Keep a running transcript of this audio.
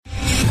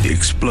The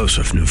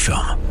explosive new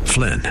film,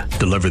 Flynn,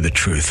 deliver the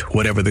truth,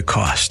 whatever the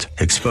cost,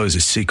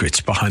 exposes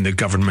secrets behind the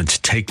government's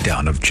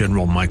takedown of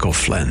General Michael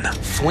Flynn.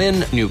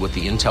 Flynn knew what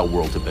the intel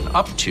world had been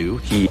up to.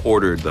 He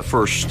ordered the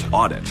first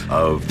audit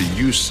of the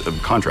use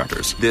of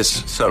contractors.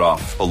 This set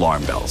off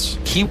alarm bells.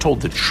 He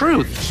told the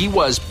truth. He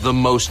was the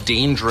most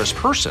dangerous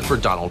person for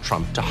Donald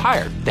Trump to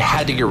hire. They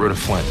had to get rid of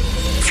Flynn.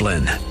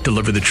 Flynn,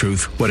 deliver the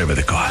truth, whatever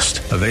the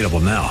cost. Available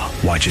now.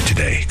 Watch it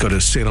today. Go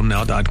to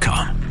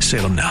salemnow.com.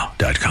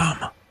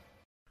 salemnow.com.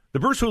 The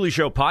Bruce Hooley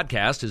Show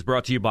podcast is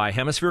brought to you by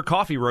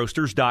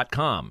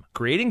HemisphereCoffeeRoasters.com.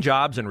 Creating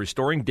jobs and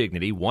restoring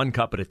dignity one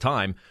cup at a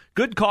time.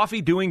 Good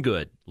coffee doing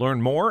good.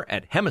 Learn more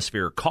at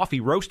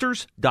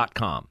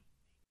HemisphereCoffeeRoasters.com.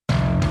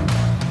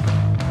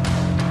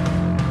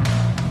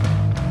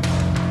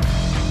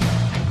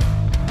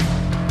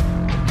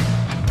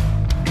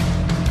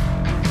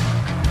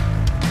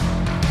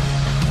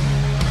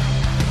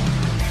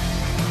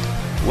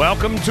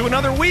 Welcome to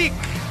another week.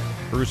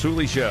 Bruce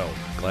Hooley Show.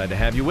 Glad to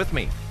have you with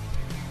me.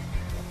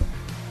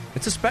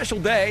 It's a special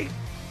day.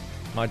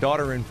 My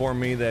daughter informed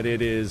me that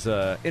it is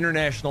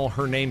International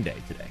Her Name Day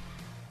today.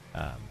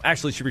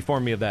 Actually, she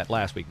informed me of that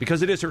last week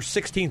because it is her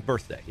 16th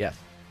birthday. Yes,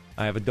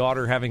 I have a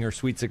daughter having her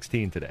sweet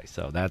 16 today,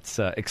 so that's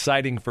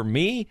exciting for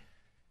me.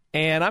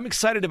 And I'm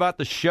excited about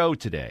the show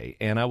today,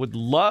 and I would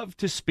love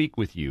to speak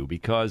with you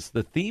because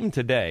the theme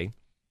today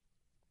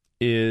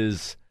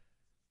is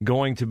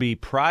going to be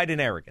pride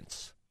and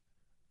arrogance.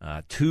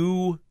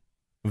 Two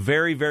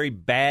very, very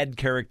bad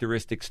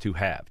characteristics to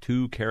have.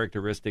 Two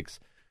characteristics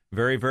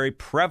very, very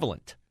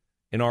prevalent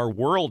in our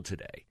world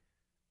today.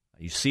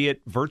 You see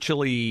it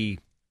virtually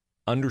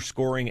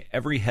underscoring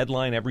every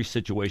headline, every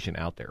situation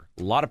out there.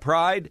 A lot of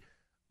pride,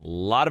 a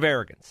lot of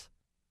arrogance.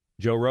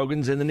 Joe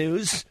Rogan's in the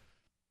news.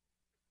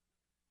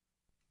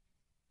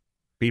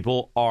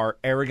 People are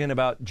arrogant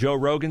about Joe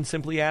Rogan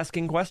simply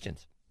asking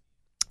questions.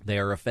 They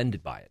are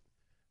offended by it.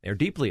 They are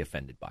deeply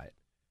offended by it.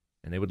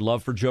 And they would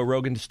love for Joe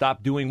Rogan to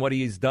stop doing what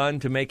he's done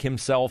to make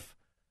himself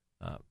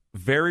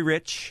very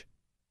rich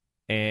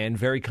and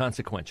very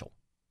consequential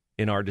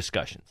in our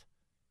discussions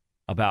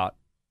about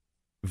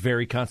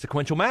very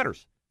consequential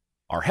matters.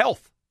 Our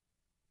health.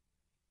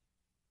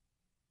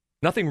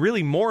 Nothing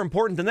really more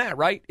important than that,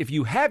 right? If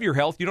you have your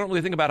health, you don't really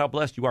think about how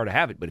blessed you are to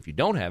have it. But if you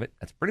don't have it,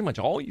 that's pretty much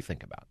all you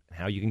think about and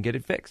how you can get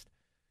it fixed.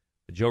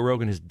 But Joe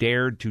Rogan has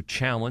dared to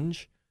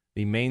challenge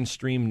the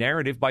mainstream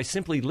narrative by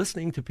simply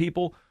listening to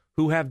people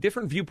who have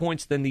different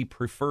viewpoints than the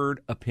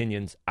preferred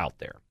opinions out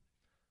there.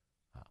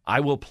 I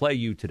will play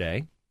you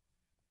today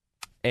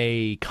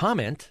a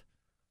comment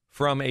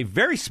from a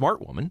very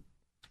smart woman.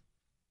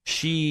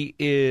 She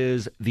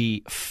is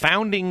the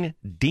founding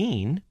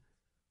dean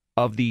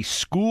of the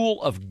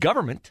School of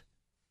Government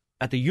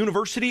at the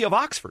University of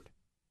Oxford.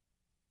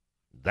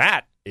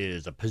 That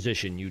is a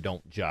position you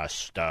don't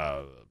just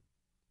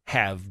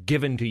have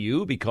given to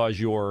you because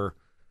your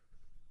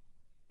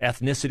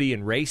ethnicity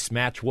and race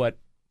match what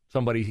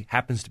somebody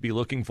happens to be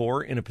looking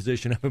for in a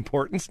position of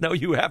importance. No,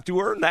 you have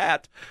to earn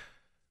that.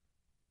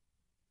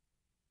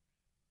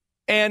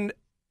 And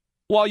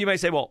while you may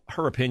say, well,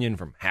 her opinion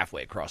from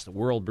halfway across the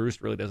world,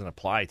 Bruce, really doesn't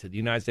apply to the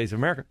United States of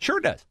America. Sure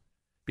it does.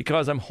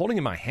 Because I'm holding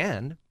in my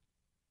hand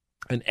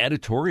an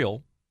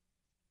editorial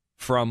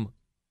from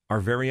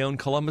our very own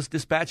Columbus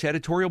Dispatch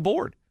editorial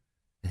board.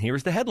 And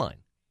here's the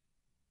headline.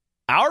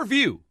 Our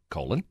view,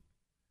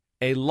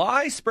 a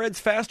lie spreads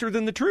faster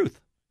than the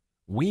truth.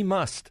 We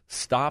must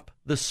stop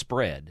the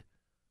spread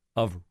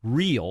of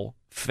real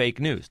fake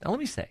news. Now, let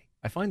me say,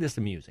 I find this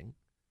amusing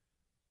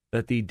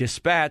that the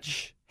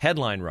Dispatch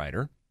headline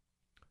writer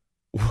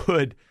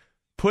would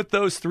put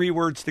those three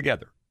words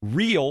together.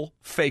 Real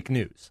fake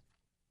news.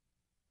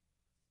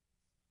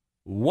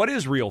 What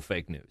is real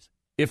fake news?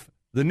 If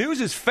the news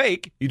is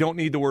fake, you don't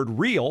need the word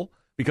real,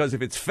 because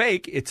if it's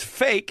fake, it's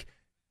fake.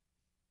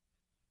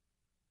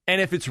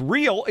 And if it's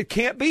real, it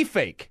can't be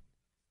fake.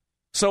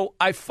 So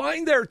I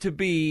find there to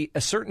be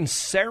a certain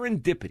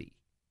serendipity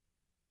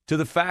to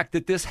the fact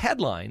that this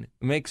headline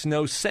makes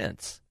no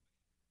sense,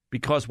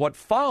 because what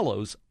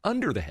follows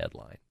under the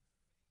headline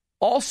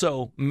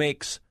also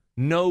makes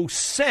no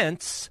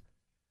sense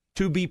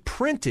to be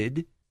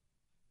printed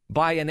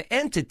by an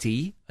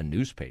entity, a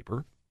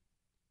newspaper,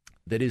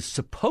 that is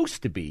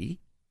supposed to be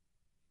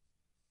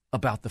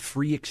about the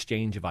free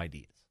exchange of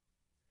ideas.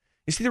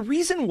 You see, the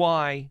reason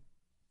why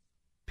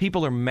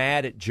people are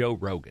mad at Joe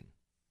Rogan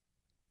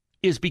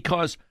is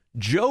because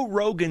Joe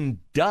Rogan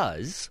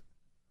does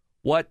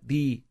what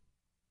the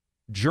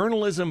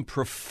journalism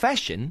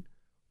profession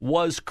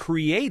was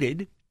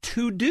created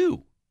to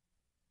do.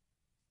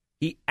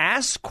 He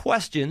asks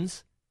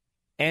questions,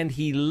 and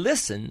he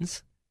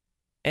listens,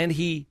 and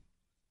he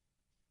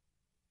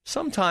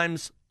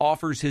sometimes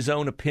offers his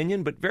own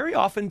opinion, but very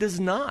often does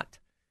not.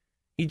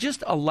 He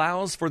just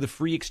allows for the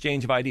free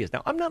exchange of ideas.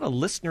 Now, I'm not a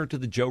listener to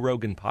the Joe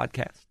Rogan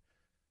podcast.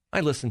 I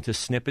listen to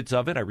snippets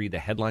of it. I read the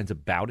headlines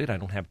about it. I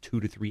don't have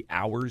 2 to 3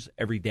 hours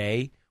every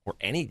day or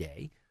any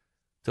day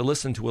to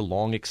listen to a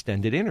long,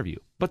 extended interview.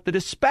 But the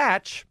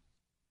Dispatch,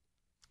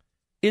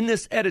 in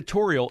this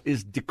editorial,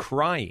 is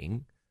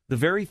decrying the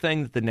very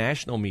thing that the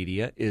national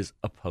media is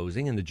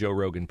opposing in the Joe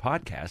Rogan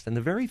podcast, and the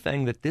very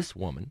thing that this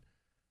woman,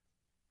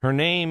 her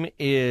name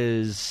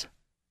is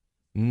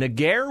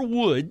Nagar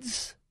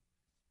Woods,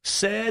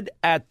 said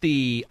at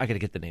the, I got to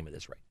get the name of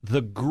this right,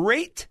 the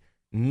Great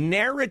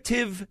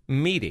Narrative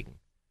Meeting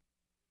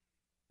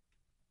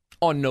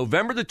on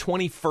November the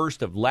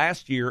 21st of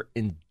last year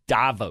in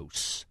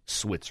Davos,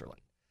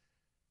 Switzerland.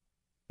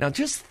 Now,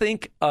 just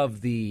think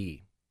of the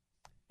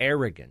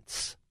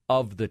arrogance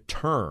of the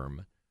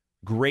term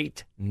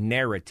Great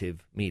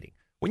Narrative Meeting.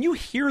 When you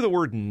hear the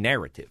word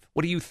narrative,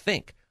 what do you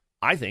think?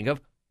 I think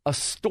of a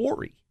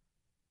story.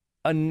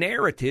 A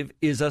narrative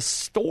is a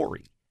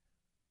story.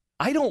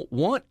 I don't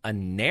want a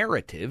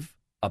narrative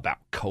about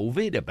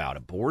COVID, about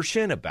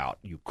abortion, about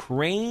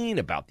Ukraine,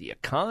 about the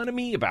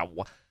economy, about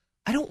what.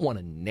 I don't want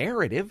a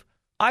narrative.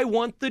 I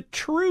want the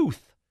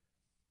truth.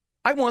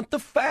 I want the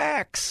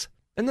facts.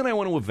 And then I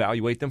want to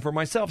evaluate them for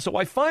myself. So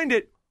I find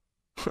it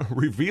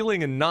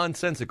revealing and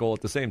nonsensical at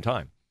the same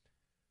time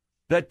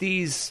that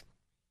these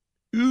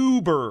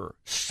uber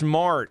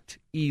smart,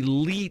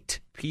 elite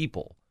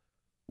people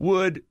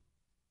would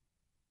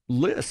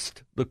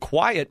list the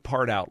quiet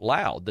part out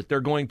loud, that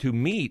they're going to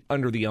meet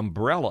under the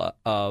umbrella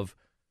of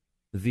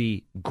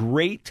the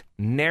Great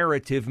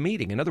Narrative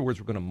Meeting. In other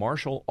words, we're going to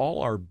marshal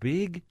all our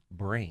big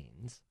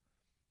brains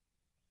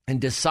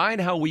and decide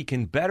how we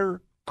can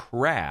better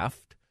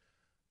craft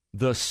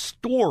the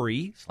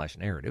story /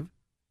 narrative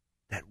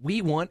that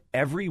we want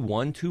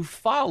everyone to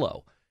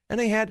follow. And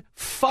they had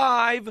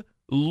 5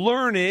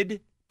 learned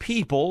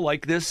people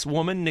like this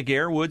woman,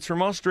 Nagar Woods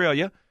from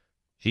Australia.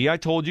 She, I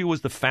told you,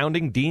 was the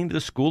founding dean of the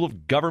School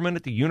of Government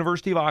at the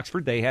University of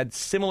Oxford. They had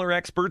similar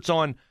experts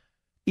on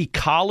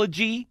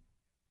ecology,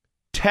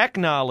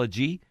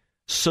 technology,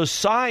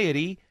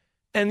 society,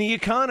 and the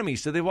economy.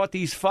 So they brought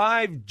these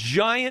 5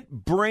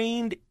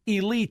 giant-brained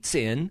elites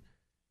in.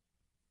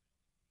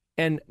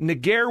 And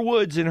Nagar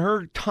Woods, in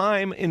her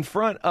time in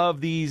front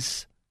of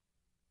these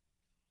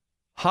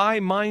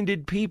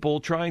high-minded people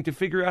trying to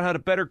figure out how to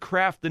better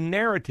craft the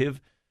narrative,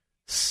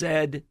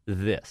 said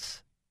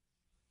this.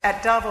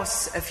 At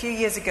Davos a few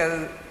years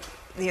ago,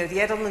 the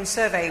Edelman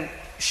survey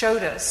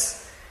showed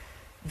us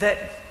that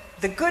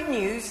the good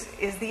news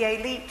is the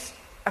elite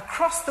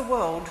across the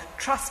world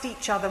trust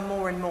each other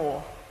more and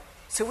more.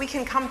 So we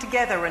can come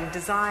together and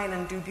design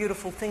and do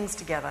beautiful things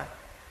together.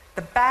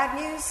 The bad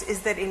news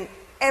is that in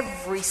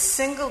every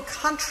single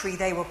country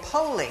they were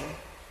polling,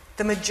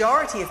 the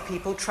majority of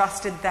people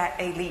trusted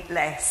that elite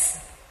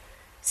less.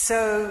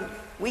 So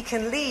we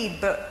can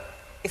lead, but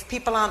if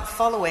people aren't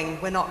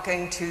following, we're not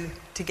going to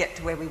get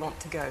to where we want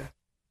to go.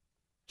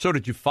 So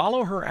did you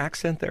follow her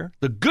accent there?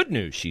 The good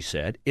news, she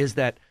said, is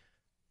that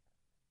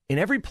in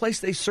every place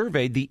they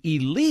surveyed, the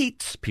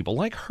elites, people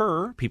like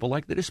her, people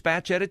like the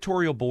Dispatch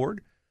editorial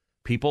board,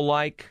 people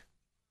like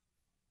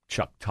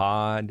Chuck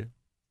Todd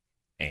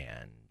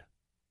and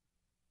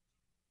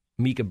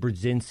Mika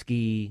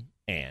Brzezinski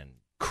and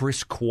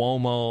Chris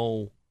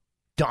Cuomo,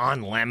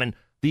 Don Lemon,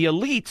 the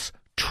elites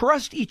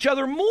trust each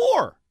other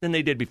more than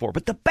they did before.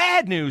 But the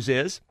bad news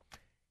is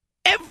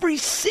every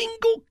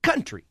single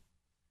country,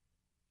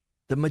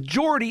 the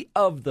majority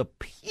of the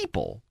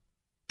people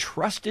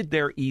trusted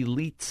their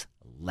elites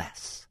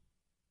less.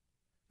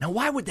 Now,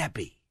 why would that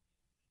be?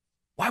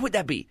 Why would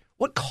that be?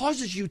 What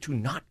causes you to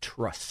not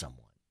trust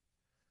someone?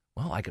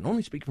 Well, I can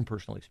only speak from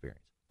personal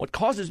experience. What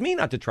causes me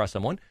not to trust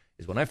someone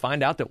is when I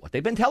find out that what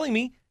they've been telling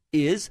me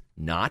is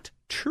not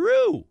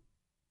true.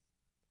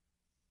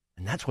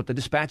 And that's what the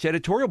Dispatch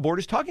editorial board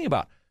is talking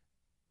about.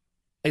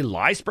 A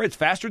lie spreads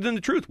faster than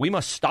the truth. We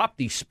must stop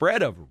the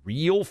spread of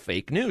real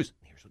fake news.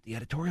 Here's what the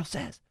editorial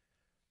says.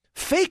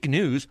 Fake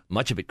news,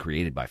 much of it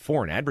created by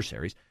foreign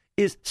adversaries,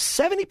 is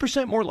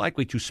 70% more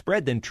likely to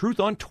spread than truth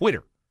on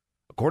Twitter,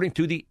 according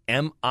to the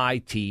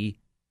MIT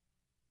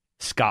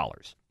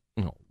scholars.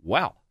 Oh,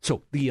 wow.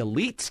 So the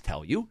elites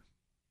tell you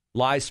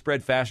lies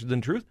spread faster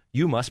than truth.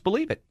 You must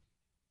believe it.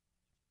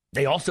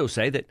 They also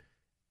say that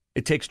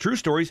it takes true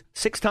stories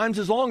 6 times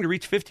as long to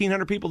reach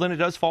 1,500 people than it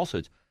does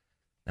falsehoods.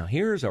 Now,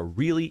 here's a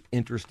really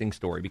interesting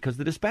story because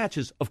the Dispatch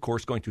is, of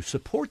course, going to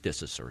support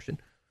this assertion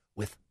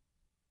with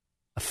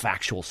a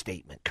factual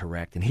statement,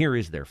 correct? And here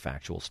is their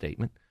factual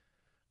statement.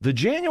 The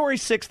January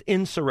 6th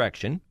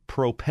insurrection,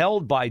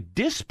 propelled by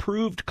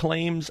disproved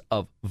claims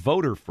of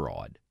voter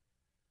fraud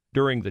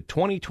during the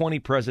 2020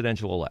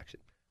 presidential election.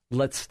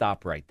 Let's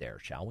stop right there,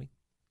 shall we?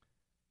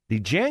 The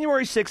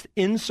January 6th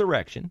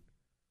insurrection,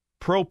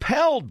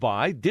 propelled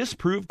by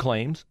disproved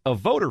claims of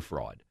voter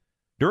fraud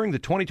during the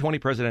 2020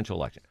 presidential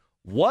election.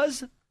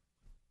 Was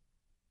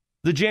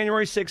the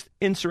January 6th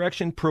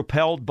insurrection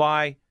propelled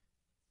by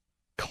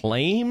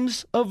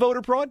claims of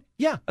voter fraud?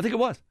 Yeah, I think it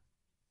was.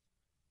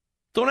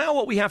 So now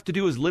what we have to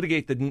do is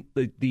litigate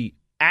the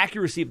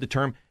accuracy of the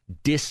term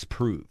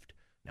disproved.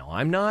 Now,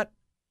 I'm not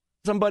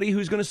somebody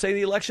who's going to say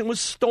the election was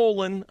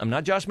stolen. I'm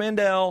not Josh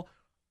Mandel.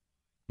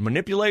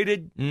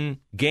 Manipulated,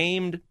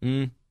 gamed.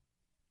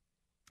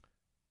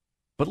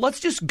 But let's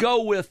just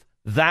go with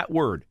that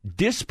word,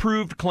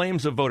 disproved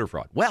claims of voter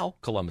fraud. Well,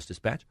 Columbus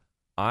Dispatch,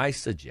 I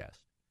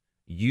suggest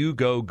you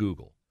go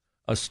Google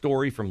a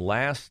story from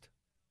last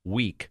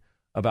week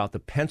about the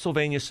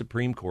Pennsylvania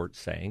Supreme Court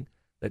saying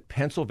that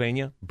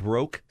Pennsylvania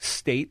broke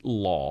state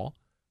law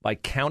by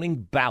counting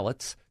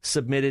ballots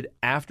submitted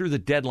after the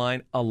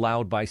deadline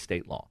allowed by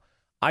state law.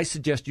 I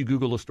suggest you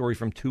Google a story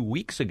from 2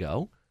 weeks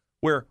ago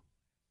where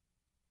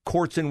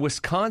courts in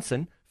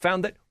Wisconsin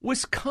found that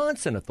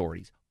Wisconsin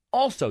authorities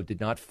also did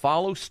not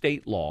follow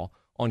state law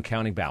on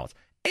counting ballots.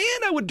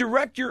 And I would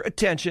direct your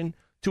attention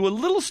to a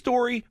little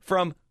story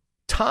from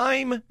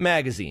Time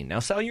Magazine. Now,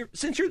 Sal,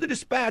 since you're the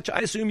Dispatch, I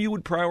assume you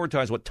would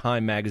prioritize what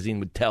Time Magazine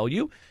would tell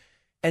you.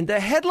 And the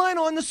headline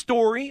on the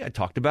story, I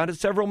talked about it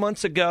several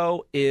months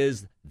ago,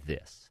 is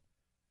this: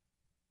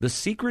 the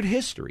secret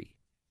history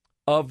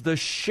of the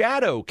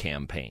shadow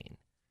campaign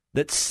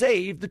that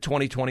saved the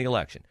 2020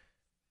 election.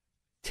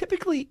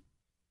 Typically,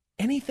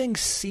 anything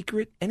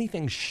secret,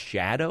 anything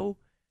shadow,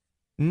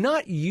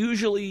 not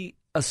usually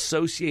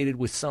associated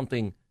with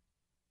something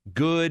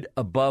good,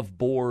 above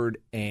board,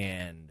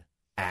 and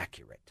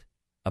accurate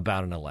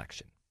about an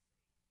election.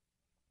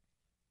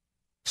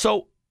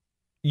 So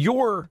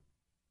your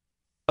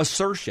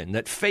assertion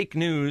that fake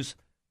news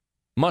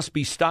must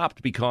be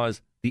stopped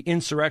because the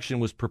insurrection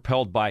was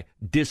propelled by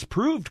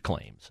disproved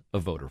claims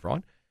of voter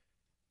fraud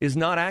is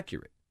not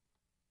accurate.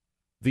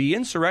 The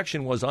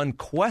insurrection was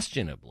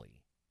unquestionably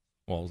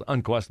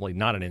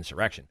not an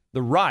insurrection.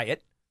 The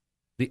riot,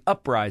 the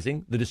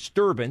uprising, the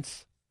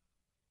disturbance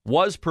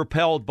was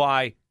propelled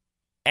by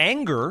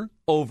anger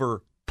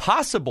over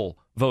possible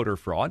voter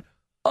fraud,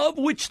 of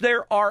which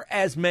there are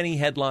as many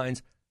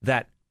headlines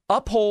that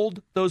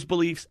uphold those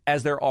beliefs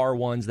as there are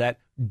ones that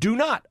do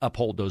not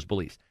uphold those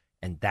beliefs.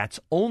 And that's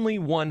only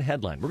one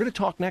headline. We're going to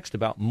talk next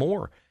about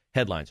more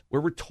headlines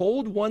where we're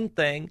told one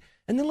thing,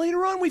 and then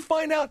later on we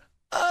find out,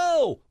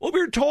 what we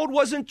were told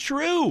wasn't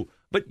true.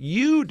 But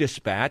you,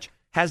 Dispatch,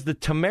 has the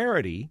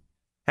temerity,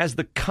 has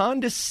the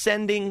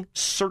condescending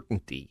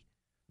certainty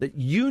that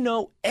you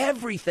know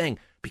everything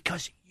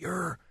because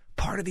you're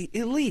part of the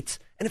elites.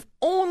 And if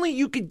only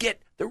you could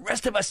get the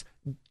rest of us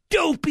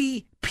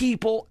dopey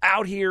people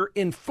out here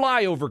in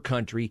flyover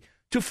country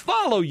to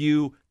follow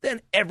you,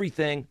 then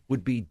everything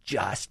would be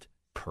just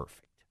perfect.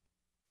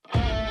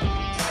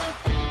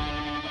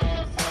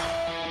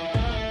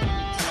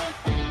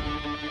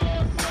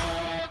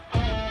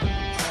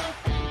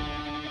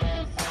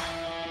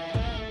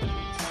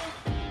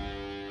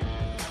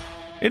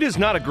 It is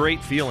not a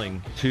great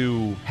feeling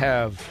to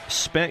have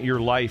spent your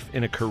life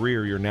in a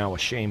career you're now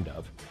ashamed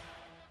of.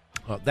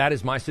 That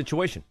is my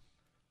situation.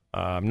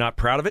 I'm not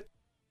proud of it,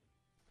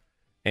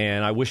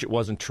 and I wish it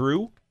wasn't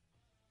true.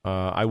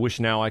 I wish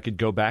now I could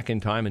go back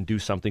in time and do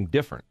something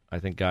different. I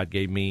think God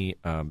gave me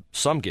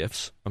some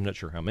gifts, I'm not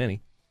sure how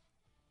many,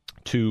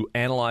 to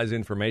analyze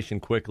information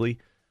quickly,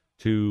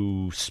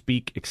 to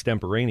speak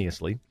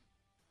extemporaneously,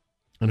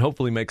 and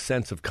hopefully make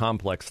sense of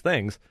complex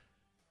things.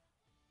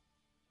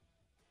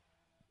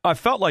 I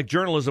felt like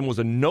journalism was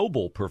a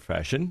noble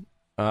profession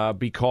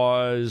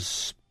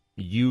because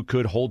you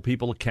could hold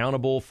people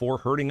accountable for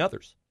hurting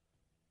others.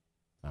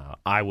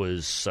 I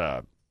was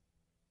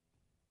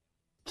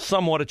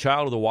somewhat a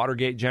child of the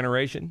Watergate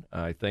generation.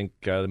 I think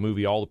the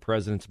movie All the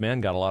President's Men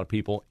got a lot of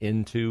people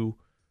into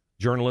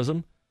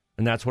journalism,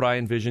 and that's what I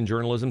envisioned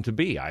journalism to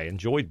be. I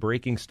enjoyed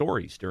breaking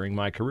stories during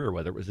my career,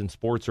 whether it was in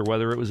sports or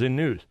whether it was in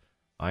news.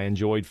 I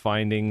enjoyed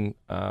finding,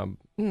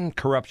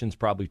 corruption's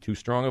probably too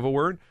strong of a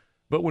word,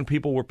 but when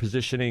people were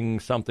positioning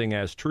something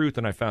as truth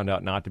and I found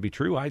out not to be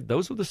true,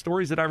 those were the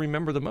stories that I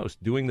remember the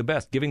most, doing the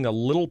best, giving the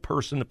little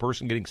person, the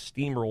person getting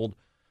steamrolled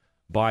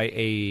by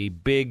a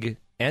big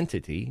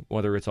entity,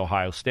 whether it's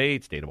Ohio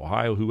State, State of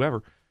Ohio,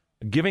 whoever,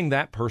 giving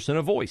that person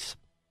a voice.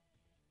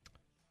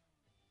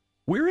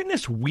 We're in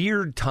this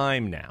weird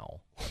time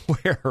now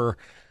where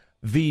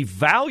the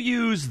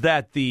values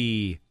that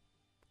the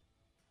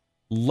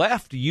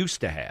left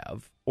used to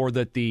have, or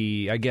that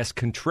the, I guess,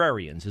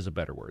 contrarians is a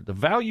better word, the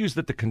values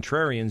that the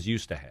contrarians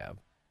used to have,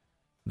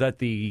 that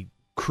the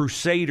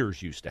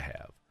crusaders used to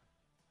have,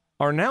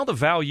 are now the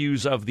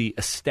values of the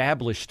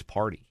established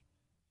party,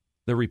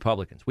 the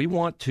Republicans.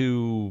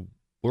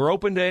 We're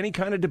open to any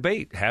kind of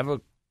debate. Have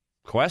a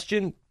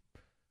question,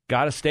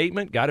 got a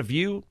statement, got a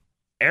view,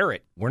 air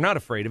it. We're not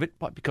afraid of it,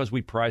 but because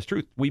we prize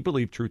truth, we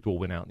believe truth will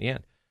win out in the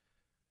end.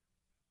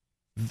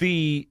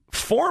 The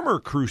former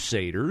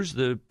crusaders,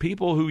 the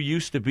people who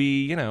used to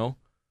be,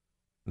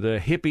 the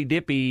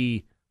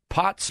hippy-dippy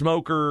pot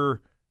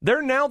smoker,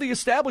 they're now the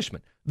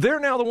establishment. They're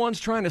now the ones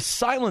trying to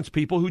silence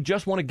people who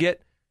just want to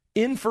get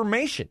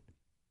information.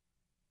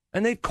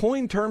 And they've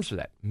coined terms for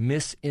that,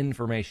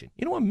 misinformation.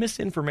 You know what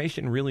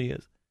misinformation really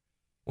is?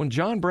 When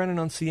John Brennan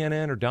on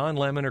CNN or Don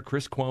Lemon or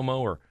Chris Cuomo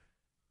or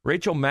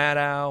Rachel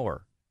Maddow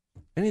or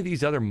any of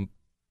these other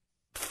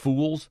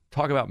fools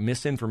talk about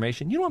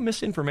misinformation, you know what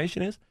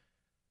misinformation is?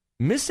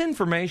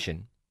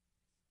 Misinformation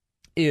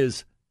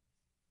is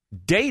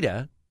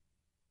data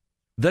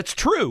that's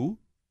true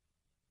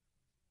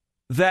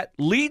that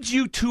leads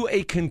you to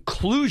a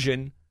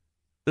conclusion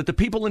that the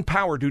people in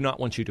power do not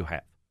want you to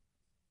have.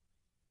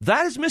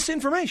 That is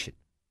misinformation.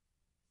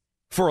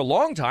 For a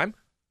long time,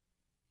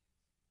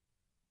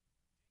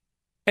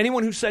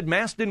 Anyone who said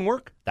masks didn't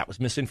work, that was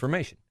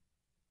misinformation.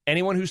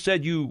 Anyone who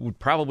said you would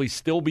probably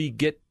still be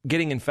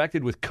getting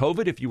infected with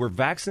COVID if you were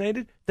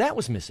vaccinated, that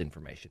was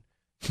misinformation.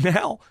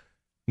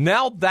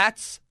 Now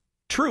that's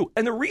true.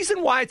 And the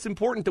reason why it's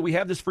important that we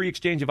have this free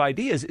exchange of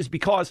ideas is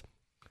because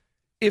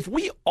if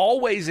we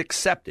always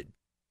accepted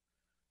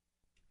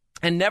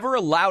and never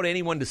allowed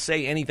anyone to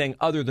say anything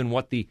other than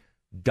what the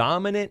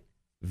dominant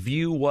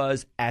view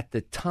was at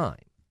the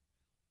time,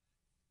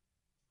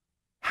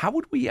 how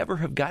would we ever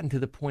have gotten to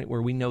the point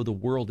where we know the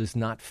world is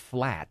not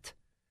flat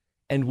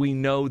and we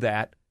know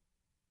that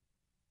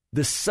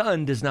the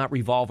sun does not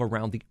revolve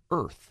around the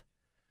earth?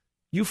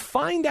 You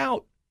find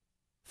out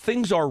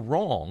things are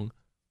wrong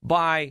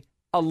by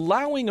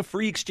allowing a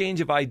free exchange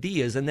of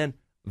ideas and then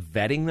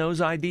vetting those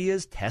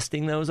ideas,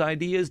 testing those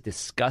ideas,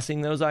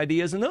 discussing those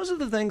ideas. And those are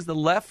the things the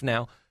left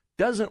now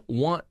doesn't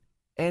want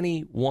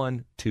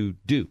anyone to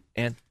do.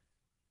 And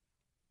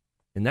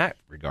in that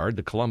regard,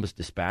 the Columbus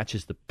Dispatch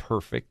is the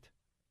perfect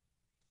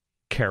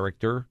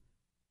character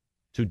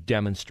to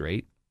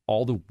demonstrate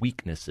all the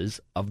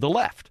weaknesses of the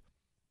left.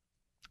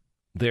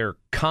 Their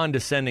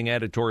condescending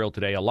editorial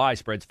today, a lie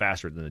spreads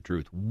faster than the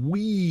truth.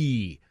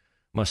 We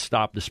must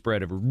stop the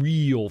spread of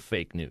real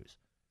fake news.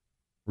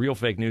 Real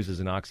fake news is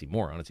an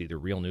oxymoron. It's either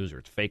real news or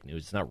it's fake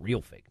news. It's not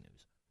real fake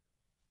news.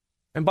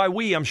 And by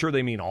we, I'm sure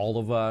they mean all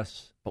of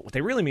us. But what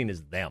they really mean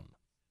is them.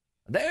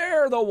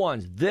 They're the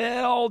ones.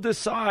 They'll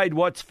decide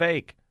what's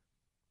fake.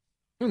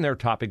 And their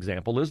top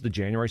example is the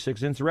January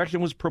 6th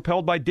insurrection was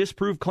propelled by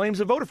disproved claims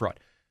of voter fraud.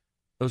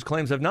 Those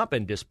claims have not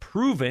been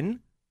disproven.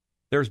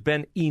 There's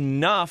been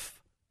enough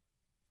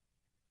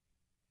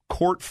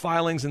court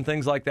filings and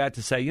things like that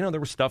to say, there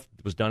was stuff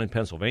that was done in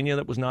Pennsylvania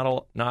that was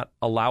not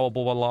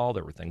allowable by law.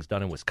 There were things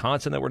done in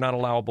Wisconsin that were not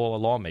allowable by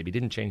law. Maybe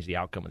didn't change the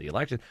outcome of the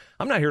election.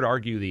 I'm not here to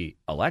argue the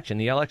election.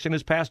 The election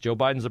is passed. Joe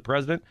Biden's the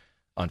president.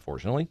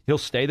 Unfortunately, he'll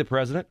stay the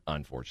president.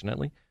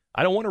 Unfortunately,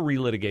 I don't want to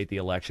relitigate the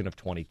election of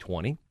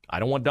 2020. I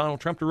don't want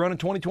Donald Trump to run in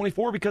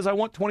 2024 because I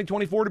want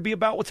 2024 to be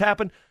about what's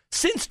happened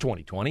since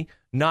 2020,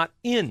 not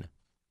in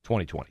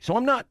 2020. So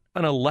I'm not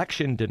an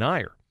election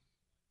denier.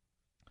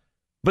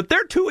 But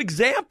they're two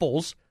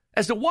examples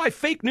as to why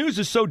fake news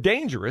is so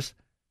dangerous.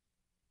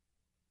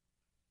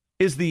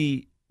 Is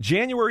the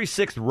January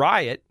 6th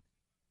riot,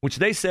 which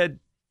they said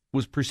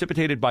was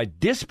precipitated by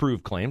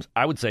disproved claims.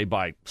 I would say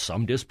by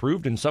some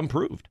disproved and some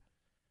proved.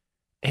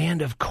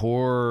 And, of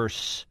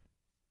course,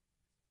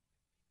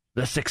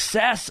 the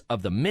success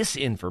of the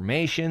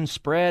misinformation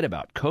spread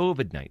about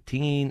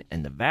COVID-19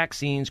 and the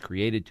vaccines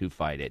created to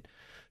fight it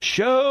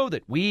show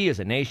that we as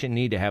a nation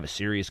need to have a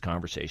serious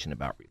conversation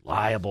about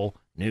reliable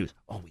news.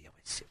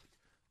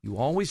 You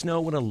always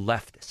know when a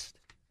leftist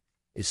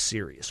is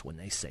serious when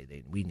they say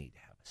we need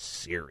to have a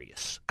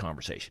serious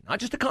conversation. Not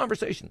just a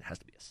conversation, it has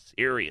to be a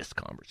serious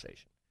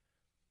conversation.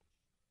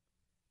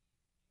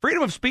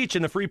 Freedom of speech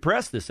and the free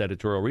press, this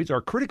editorial reads,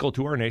 are critical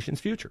to our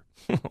nation's future.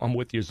 I'm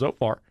with you so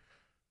far.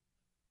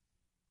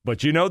 But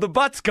the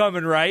but's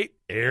coming, right?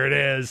 Here it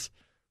is.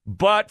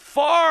 But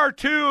far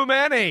too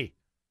many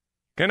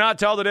cannot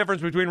tell the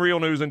difference between real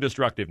news and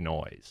destructive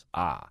noise.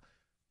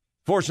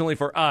 Fortunately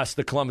for us,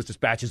 the Columbus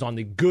Dispatch is on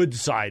the good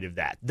side of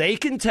that. They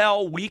can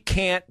tell, we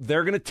can't.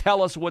 They're going to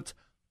tell us what's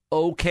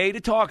okay to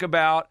talk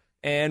about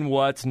and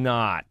what's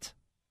not.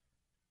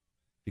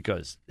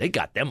 Because they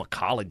got them a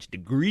college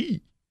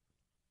degree.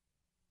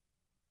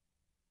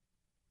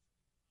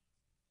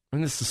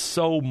 And this is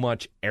so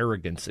much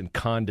arrogance and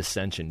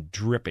condescension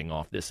dripping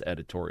off this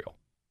editorial.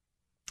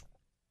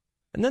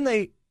 And then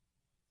they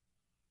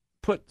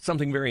put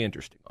something very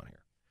interesting on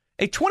here.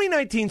 A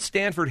 2019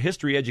 Stanford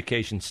History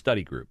Education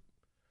Study Group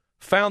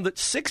found that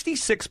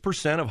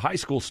 66% of high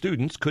school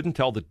students couldn't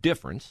tell the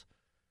difference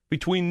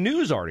between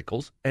news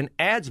articles and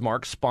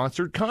ads-marked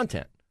sponsored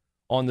content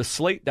on the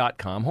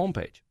Slate.com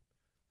homepage.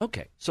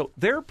 Okay, so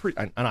they're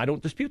and I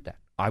don't dispute that.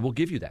 I will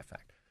give you that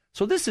fact.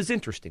 So this is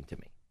interesting to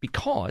me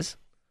because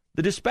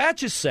the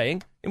Dispatch is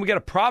saying, and we got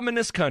a problem in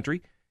this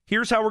country.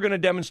 Here's how we're going to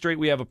demonstrate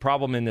we have a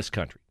problem in this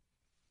country.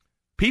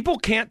 People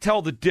can't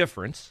tell the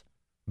difference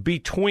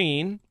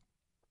between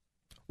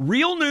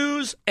real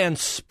news and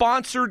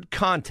sponsored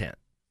content.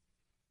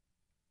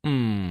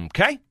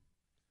 Okay.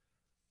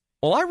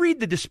 Well, I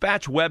read the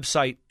Dispatch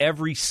website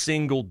every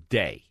single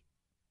day.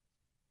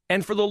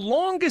 And for the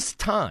longest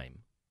time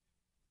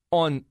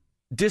on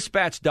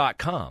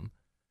dispatch.com,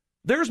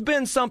 there's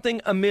been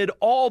something amid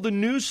all the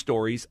news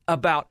stories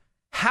about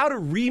how to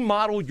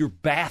remodel your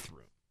bathroom.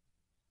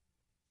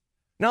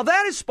 Now,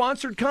 that is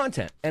sponsored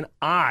content. And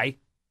I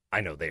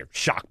know they are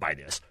shocked by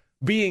this,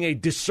 being a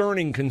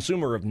discerning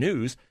consumer of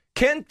news,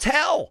 can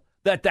tell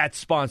that that's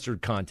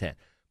sponsored content.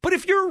 But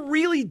if you're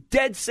really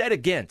dead set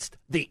against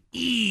the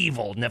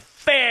evil,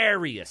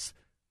 nefarious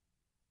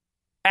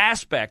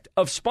aspect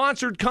of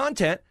sponsored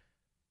content,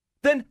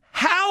 then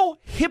how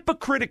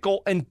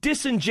hypocritical and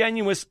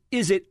disingenuous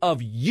is it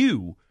of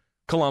you,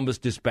 Columbus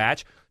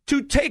Dispatch,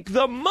 to take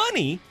the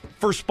money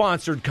for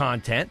sponsored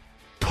content,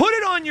 put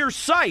it on your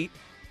site,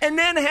 and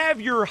then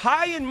have your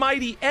high and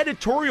mighty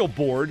editorial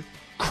board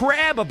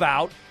crab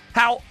about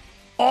how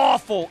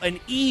awful and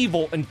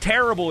evil and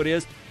terrible it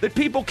is that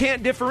people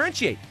can't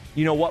differentiate.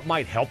 You know what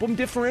might help them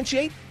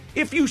differentiate?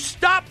 If you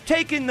stop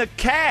taking the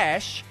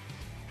cash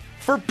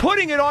for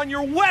putting it on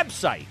your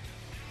website.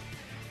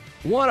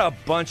 What a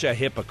bunch of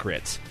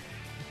hypocrites.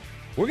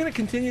 We're going to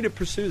continue to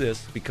pursue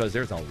this because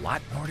there's a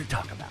lot more to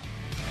talk about.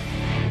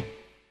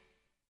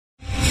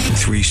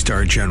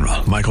 3-star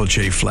General Michael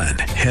J. Flynn,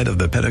 head of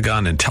the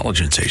Pentagon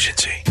Intelligence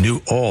Agency,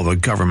 knew all the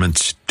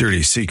government's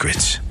dirty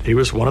secrets. He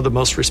was one of the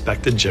most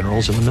respected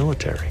generals in the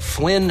military.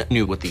 Flynn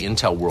knew what the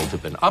intel world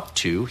had been up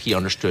to. He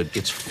understood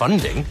its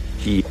funding.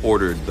 He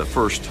ordered the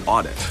first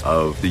audit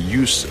of the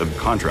use of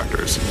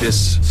contractors.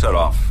 This set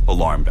off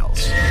alarm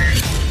bells.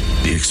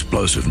 The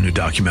explosive new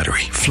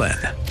documentary, Flynn,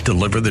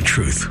 Deliver the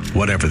Truth,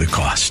 Whatever the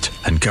Cost,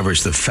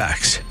 uncovers the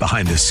facts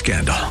behind this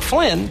scandal.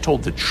 Flynn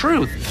told the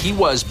truth. He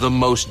was the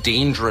most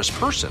dangerous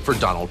person for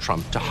Donald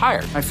Trump to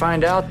hire. I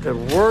find out the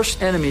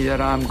worst enemy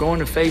that I'm going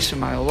to face in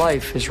my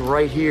life is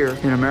right here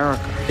in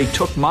America. They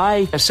took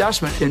my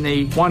assessment and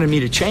they wanted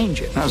me to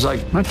change it. And I was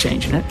like, I'm not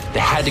changing it. They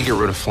had to get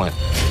rid of Flynn.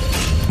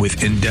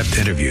 With in-depth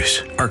interviews,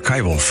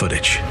 archival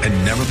footage,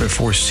 and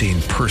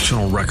never-before-seen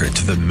personal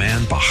records of the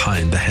man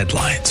behind the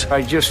headlines.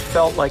 I just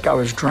felt like I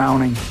was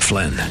drowning.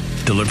 Flynn,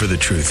 Deliver the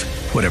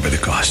Truth, Whatever the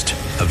Cost.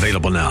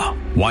 Available now.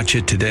 Watch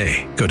it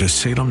today. Go to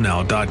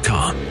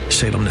salemnow.com.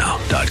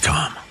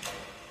 salemnow.com.